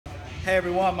Hey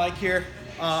everyone, Mike here.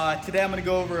 Today I'm going to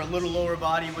go over a little lower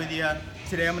body with you.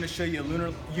 Today I'm going to show you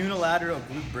a unilateral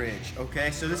glute bridge.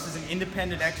 Okay, so this is an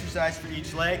independent exercise for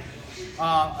each leg.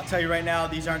 I'll tell you right now,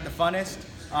 these aren't the funnest.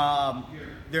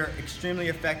 They're extremely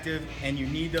effective, and you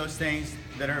need those things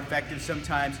that are effective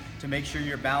sometimes to make sure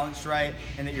you're balanced right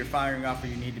and that you're firing off where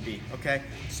you need to be. Okay,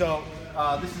 so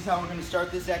this is how we're going to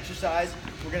start this exercise.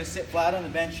 We're going to sit flat on the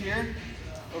bench here.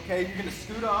 Okay, you're going to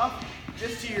scoot off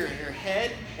just to your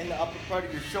head, and the upper part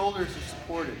of your shoulders are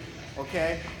supported.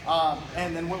 Okay,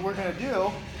 and then what we're going to do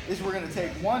is we're going to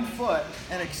take one foot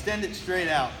and extend it straight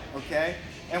out. Okay,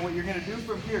 and what you're going to do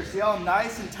from here, see how I'm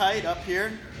nice and tight up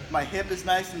here? My hip is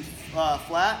nice and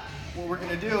flat. What we're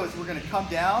going to do is we're going to come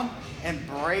down and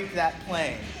break that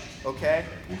plane. Okay,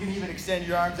 you can even extend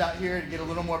your arms out here to get a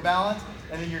little more balance,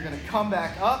 and then you're going to come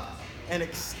back up and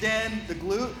extend the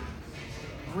glute.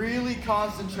 Really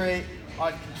concentrate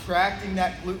on contracting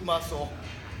that glute muscle.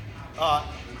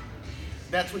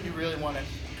 That's what you really want to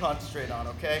concentrate on,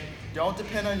 okay? Don't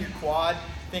depend on your quad.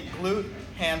 Think glute,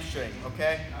 hamstring,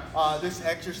 okay? This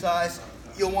exercise,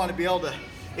 you'll want to be able to,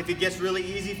 if it gets really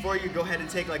easy for you, go ahead and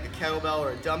take like a kettlebell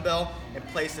or a dumbbell and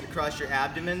place it across your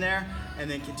abdomen there,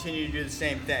 and then continue to do the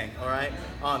same thing, all right?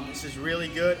 This is really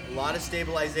good, a lot of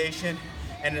stabilization,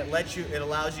 and it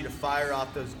allows you to fire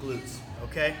off those glutes,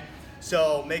 okay?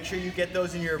 So make sure you get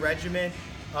those in your regimen,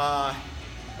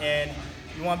 and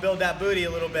you want to build that booty a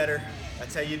little better.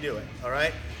 That's how you do it, all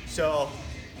right? So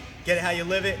get it how you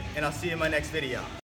live it, and I'll see you in my next video.